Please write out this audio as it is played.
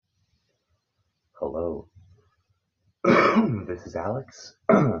Hello, this is Alex,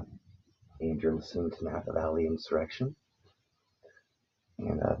 and you're listening to Napa Valley Insurrection.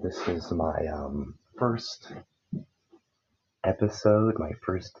 And this is my first episode, my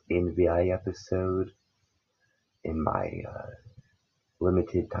first NVI episode in my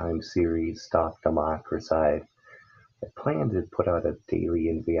limited time series, Stop Democracide. I plan to put out a daily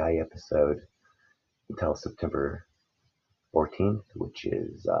NVI episode until September 14th, which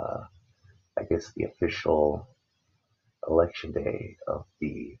is, I guess, the official election day of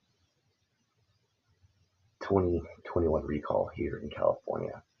the 2021 recall here in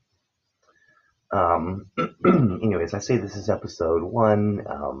California. Anyways, I say this is episode one.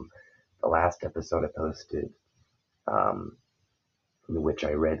 The last episode I posted, in which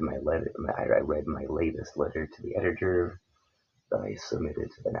I read my letter. I read my latest letter to the editor that I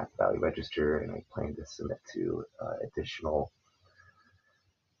submitted to the Napa Valley Register, and I plan to submit to additional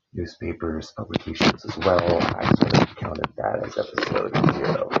newspapers, publications as well. I sort of counted that as episode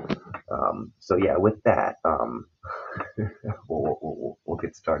 0. So yeah, with that, we'll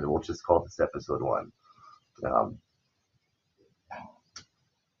get started. We'll just call this episode 1.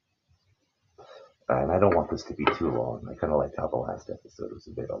 And I don't want this to be too long. I kind of liked how the last episode was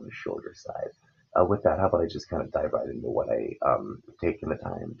a bit on the shorter side. With that, how about I just kind of dive right into what I taken the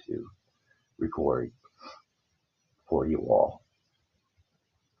time to record for you all.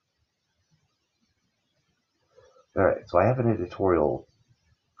 All right, so I have an editorial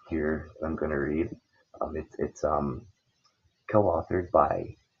here that I'm going to read. It's co-authored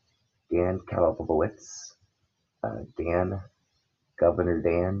by Dan Kalabowitz, Governor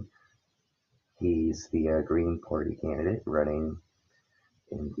Dan. He's the Green Party candidate running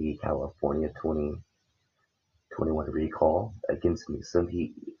in the California 2021 recall against Newsom.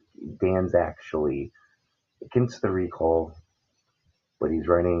 Dan's actually against the recall, but he's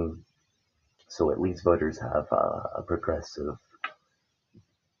running so at least voters have a progressive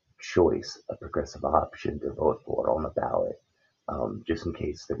choice, a progressive option to vote for on the ballot, just in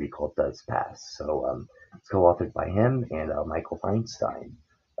case the recall does pass. So it's co-authored by him and Michael Feinstein.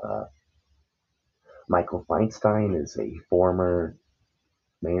 Michael Feinstein is a former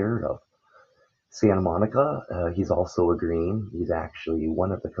mayor of Santa Monica. He's also a Green. He's actually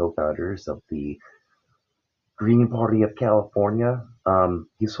one of the co-founders of the Green Party of California.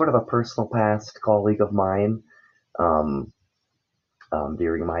 He's sort of a personal past colleague of mine.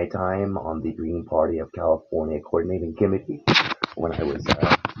 During my time on the Green Party of California coordinating committee, when I was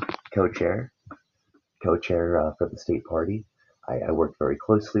co-chair for the state party, I worked very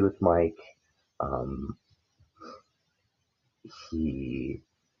closely with Mike. He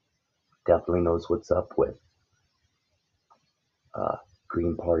definitely knows what's up with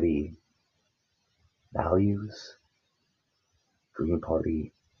Green Party values, Green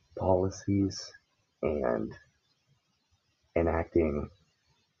Party policies, and enacting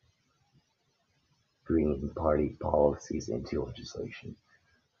Green Party policies into legislation.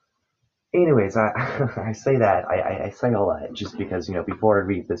 Anyways, I say that, I say all that just because, before I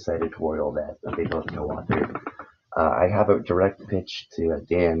read this editorial that they both co-authored, I have a direct pitch to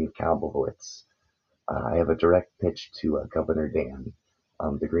Dan Kalbowitz. I have a direct pitch to Governor Dan,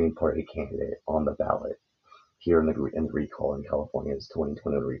 the Green Party candidate on the ballot here in the recall in California's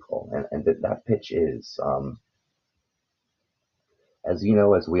 2020 recall. And that pitch is, as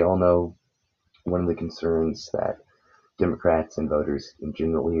we all know, one of the concerns that Democrats and voters in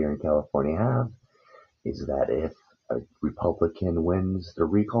general here in California have is that if a Republican wins the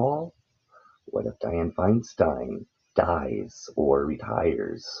recall, what if Dianne Feinstein dies or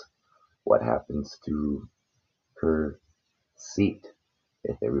retires? What happens to her seat?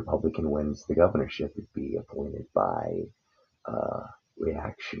 If a Republican wins the governorship, it'd be appointed by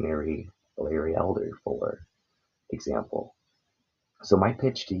reactionary Larry Elder, for example. So my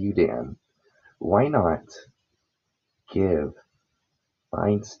pitch to you, Dan, why not give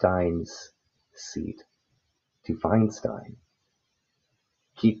Feinstein's seat to Feinstein?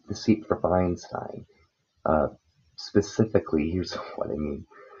 Keep the seat for Feinstein. Specifically, here's what I mean.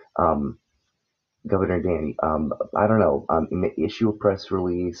 Governor Danny, I don't know, issue a press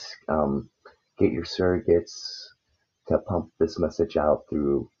release, get your surrogates to pump this message out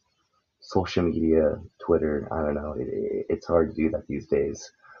through social media, Twitter. I don't know, it's hard to do that these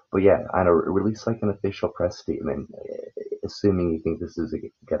days. But yeah, I don't know, release like an official press statement, assuming you think this is a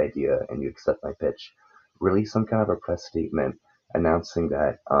good idea and you accept my pitch. Release some kind of a press statement announcing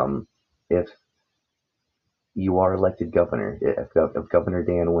that if you are elected governor, if Governor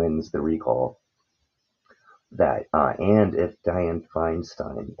Dan wins the recall, that and if Dianne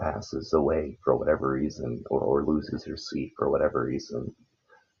Feinstein passes away for whatever reason or loses her seat for whatever reason,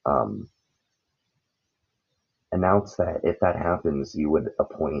 announced that if that happens, you would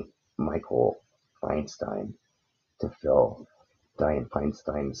appoint Michael Feinstein to fill Dianne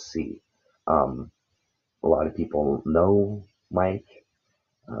Feinstein's seat. Um, a lot of people know Mike,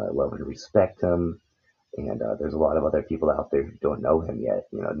 love and respect him, and there's a lot of other people out there who don't know him yet.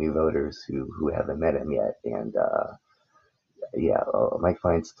 New voters who haven't met him yet, and yeah, Mike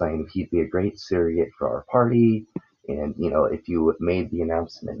Feinstein, he'd be a great surrogate for our party. And if you made the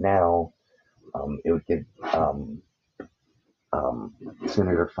announcement now, it would give um,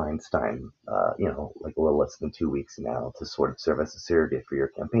 Senator Feinstein, like a little less than 2 weeks now to sort of serve as a surrogate for your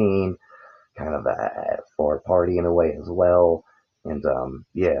campaign, kind of for a party in a way as well. And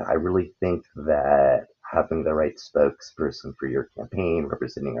yeah, I really think that having the right spokesperson for your campaign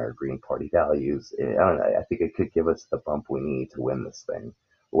representing our Green Party values, I don't know, I think it could give us the bump we need to win this thing.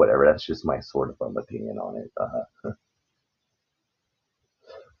 Whatever, that's just my sort of opinion on it.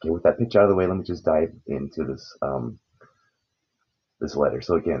 Okay, with that pitch out of the way, let me just dive into this letter.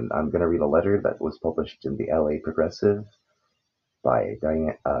 So again, I'm going to read a letter that was published in the LA Progressive by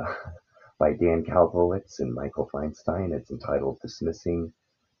by Dan Kalbowitz and Michael Feinstein. It's entitled "Dismissing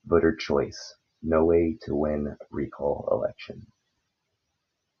Voter Choice: No Way to Win Recall Election."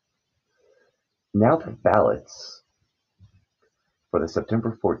 Now that ballots for the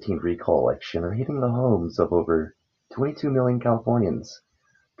September 14th recall election are hitting the homes of over 22 million Californians,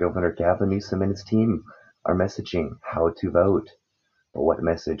 Governor Gavin Newsom and his team are messaging how to vote. But what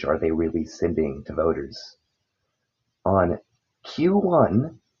message are they really sending to voters? On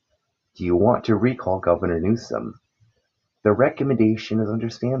Q1, do you want to recall Governor Newsom? The recommendation is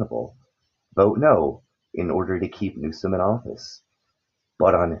understandable. Vote no in order to keep Newsom in office.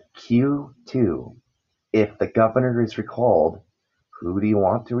 But on Q2, if the governor is recalled, who do you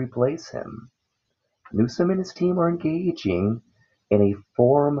want to replace him? Newsom and his team are engaging in a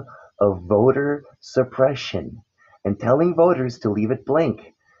form of voter suppression and telling voters to leave it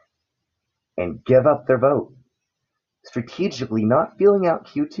blank and give up their vote. Strategically not filling out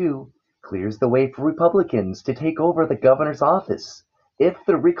Q2 clears the way for Republicans to take over the governor's office if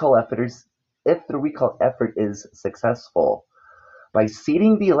the recall effort is successful. By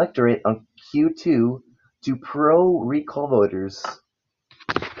seating the electorate on Q2 to pro-recall voters,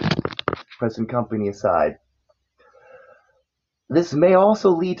 present company aside, this may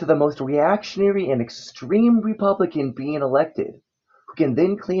also lead to the most reactionary and extreme Republican being elected, who can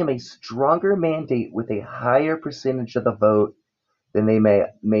then claim a stronger mandate with a higher percentage of the vote than they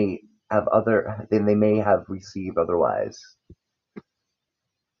may have received otherwise.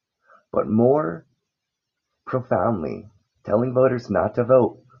 But more profoundly, telling voters not to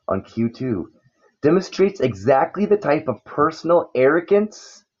vote on Q2 demonstrates exactly the type of personal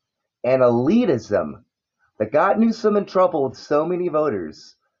arrogance and elitism that got Newsom in trouble with so many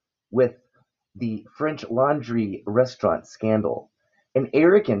voters with the French Laundry restaurant scandal, an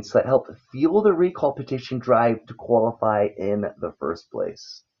arrogance that helped fuel the recall petition drive to qualify in the first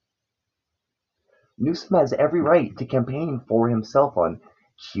place. Newsom has every right to campaign for himself on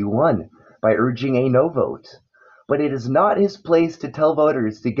Q1 by urging a no vote, but it is not his place to tell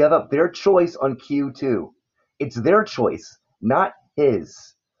voters to give up their choice on Q2. It's their choice, not his.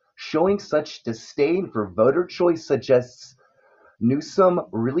 Showing such disdain for voter choice suggests Newsom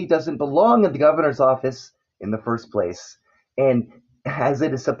really doesn't belong in the governor's office in the first place, and as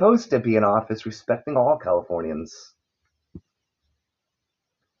it is supposed to be an office respecting all Californians.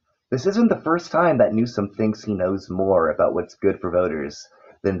 This isn't the first time that Newsom thinks he knows more about what's good for voters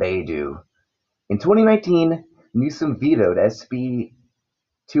than they do. In 2019, Newsom vetoed SB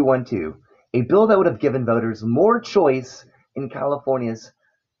 212, a bill that would have given voters more choice in California's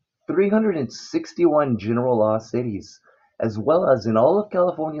 361 general law cities, as well as in all of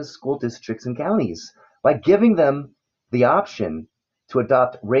California's school districts and counties, by giving them the option to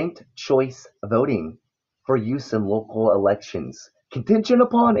adopt ranked choice voting for use in local elections, contingent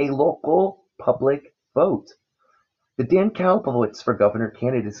upon a local public vote. The Dan Kalbowitz for governor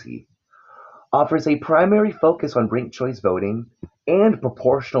candidacy offers a primary focus on ranked choice voting and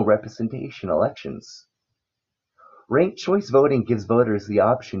proportional representation elections. Ranked choice voting gives voters the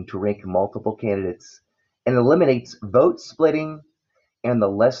option to rank multiple candidates and eliminates vote splitting and the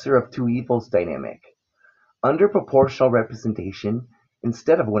lesser of two evils dynamic. Under proportional representation,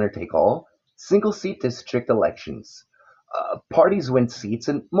 instead of winner-take-all, single-seat district elections, parties win seats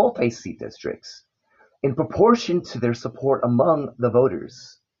in multi-seat districts in proportion to their support among the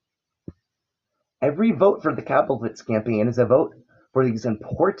voters. Every vote for the Kalbowitz campaign is a vote for these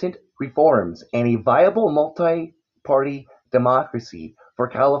important reforms and a viable multi-party democracy for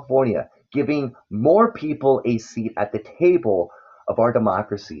California, giving more people a seat at the table of our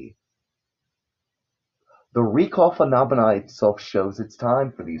democracy. The recall phenomenon itself shows it's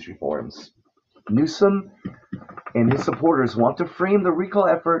time for these reforms. Newsom and his supporters want to frame the recall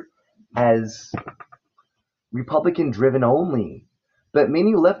effort as Republican driven only, but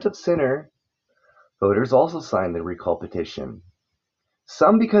many left of center voters also signed the recall petition.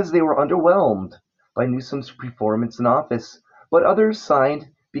 Some because they were underwhelmed by Newsom's performance in office, but others signed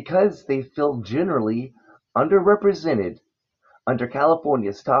because they feel generally underrepresented under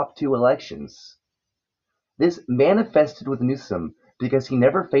California's top two elections. This manifested with Newsom because he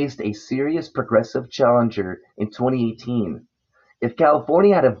never faced a serious progressive challenger in 2018. If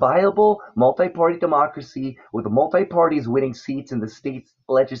California had a viable multi-party democracy with multi-parties winning seats in the state's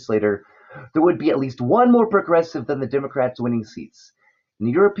legislature, there would be at least one more progressive than the Democrats winning seats. In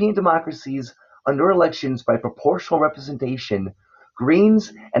European democracies, under elections by proportional representation,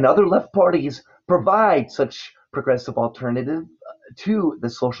 Greens and other left parties provide such progressive alternative to the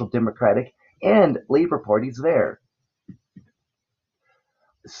Social Democratic and Labor parties there.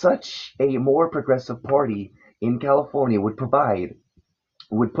 Such a more progressive party in California would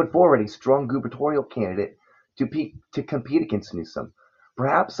put forward a strong gubernatorial candidate to compete against Newsom,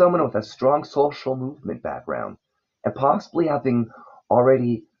 perhaps someone with a strong social movement background, and possibly having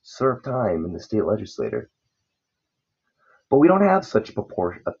already served time in the state legislature. But we don't have such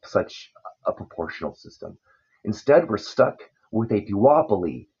a proportional system. Instead, we're stuck with a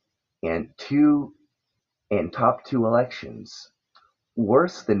duopoly and top two elections.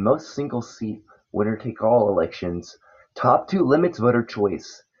 Worse than most single-seat winner-take-all elections, top two limits voter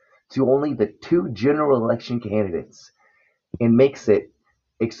choice to only the two general election candidates and makes it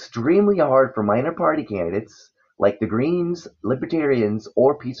extremely hard for minor party candidates like the Greens, Libertarians,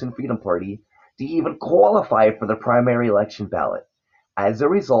 or Peace and Freedom Party to even qualify for the primary election ballot. As a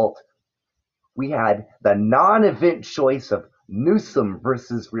result, we had the non-event choice of Newsom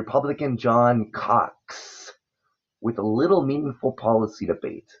versus Republican John Cox with a little meaningful policy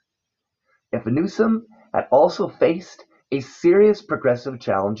debate. If Newsom had also faced a serious progressive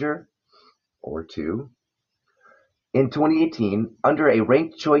challenger or two in 2018 under a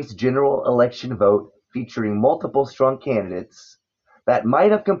ranked choice general election vote featuring multiple strong candidates, that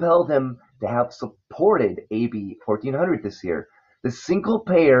might have compelled him to have supported AB 1400 this year, the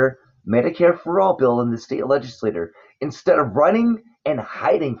single-payer Medicare for All bill in the state legislature, instead of running and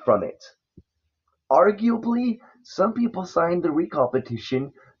hiding from it. Arguably, some people signed the recall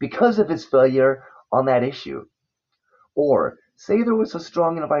petition because of his failure on that issue. Or say there was a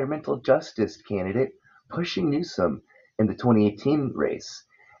strong environmental justice candidate pushing Newsom in the 2018 race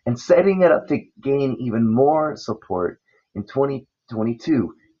and setting it up to gain even more support in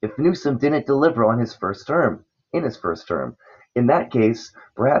 2022 if Newsom didn't deliver on his first term. In that case,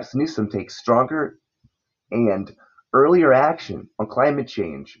 perhaps Newsom takes stronger and earlier action on climate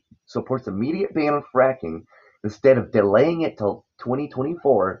change, supports immediate ban on fracking instead of delaying it till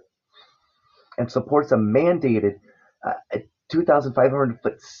 2024, and supports a mandated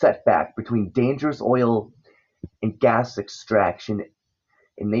 2,500-foot setback between dangerous oil and gas extraction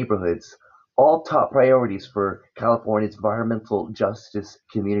in neighborhoods, all top priorities for California's environmental justice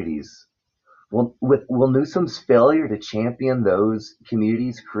communities. Will Newsom's failure to champion those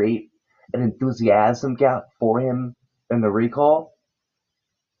communities create an enthusiasm gap for him in the recall?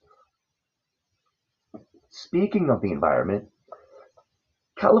 Speaking of the environment,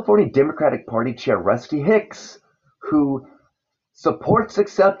 California Democratic Party Chair Rusty Hicks, who supports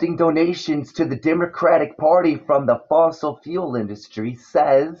accepting donations to the Democratic Party from the fossil fuel industry,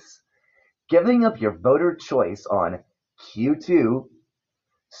 says giving up your voter choice on Q2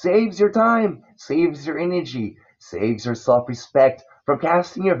 saves your time, saves your energy, saves your self-respect from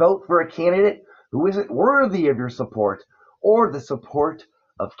casting your vote for a candidate who isn't worthy of your support or the support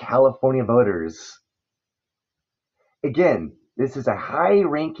of California voters. Again, this is a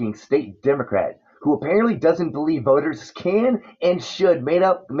high-ranking state Democrat who apparently doesn't believe voters can and should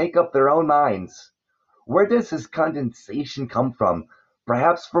make up their own minds. Where does this condensation come from?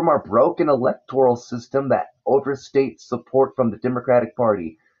 Perhaps from our broken electoral system that overstates support from the Democratic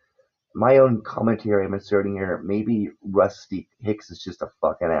Party. My own commentary I'm inserting here, maybe Rusty Hicks is just a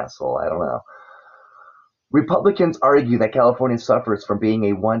fucking asshole. I don't know. Republicans argue that California suffers from being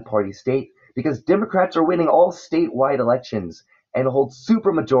a one-party state because Democrats are winning all statewide elections and hold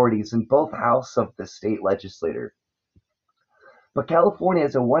supermajorities in both houses of the state legislature. But California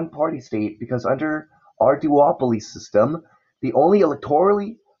is a one-party state because under our duopoly system, the only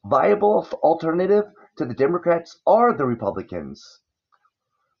electorally viable alternative to the Democrats are the Republicans.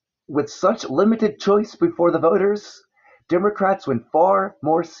 With such limited choice before the voters, Democrats win far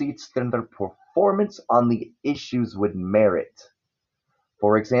more seats than their performance on the issues would merit.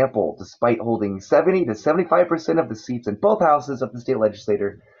 For example, despite holding 70 to 75% of the seats in both houses of the state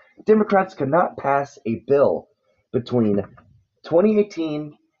legislature, Democrats could not pass a bill between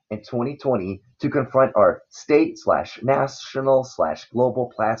 2018 and 2020 to confront our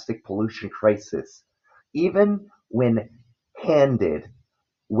state/national/global plastic pollution crisis. Even when handed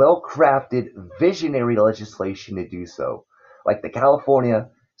well-crafted, visionary legislation to do so, like the California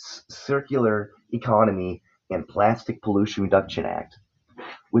Circular Economy and Plastic Pollution Reduction Act.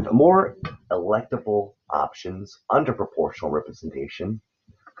 With more electable options under proportional representation,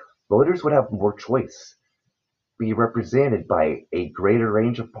 voters would have more choice, be represented by a greater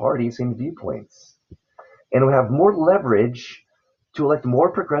range of parties and viewpoints, and would have more leverage to elect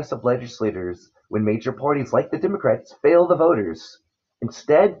more progressive legislators when major parties like the Democrats fail the voters.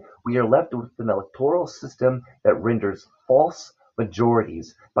 Instead, we are left with an electoral system that renders false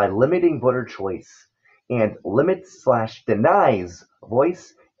majorities by limiting voter choice and limits/denies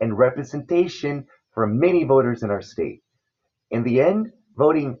voice and representation for many voters in our state. In the end,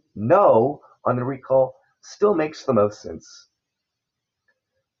 voting no on the recall still makes the most sense.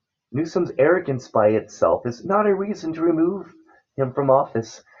 Newsom's arrogance by itself is not a reason to remove him from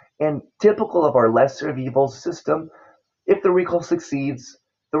office, and typical of our lesser of evils system, if the recall succeeds,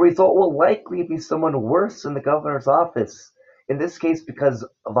 the result will likely be someone worse in the governor's office, in this case because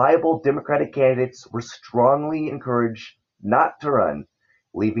viable Democratic candidates were strongly encouraged not to run,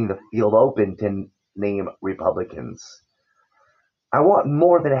 leaving the field open to name Republicans. I want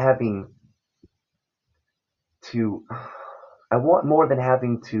more than having to I want more than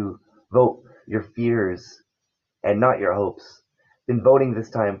having to vote your fears and not your hopes than voting this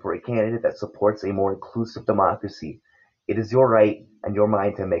time for a candidate that supports a more inclusive democracy. It is your right and your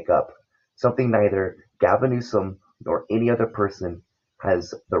mind to make up, something neither Gavin Newsom nor any other person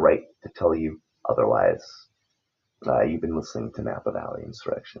has the right to tell you otherwise. You've been listening to Napa Valley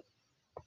Insurrection.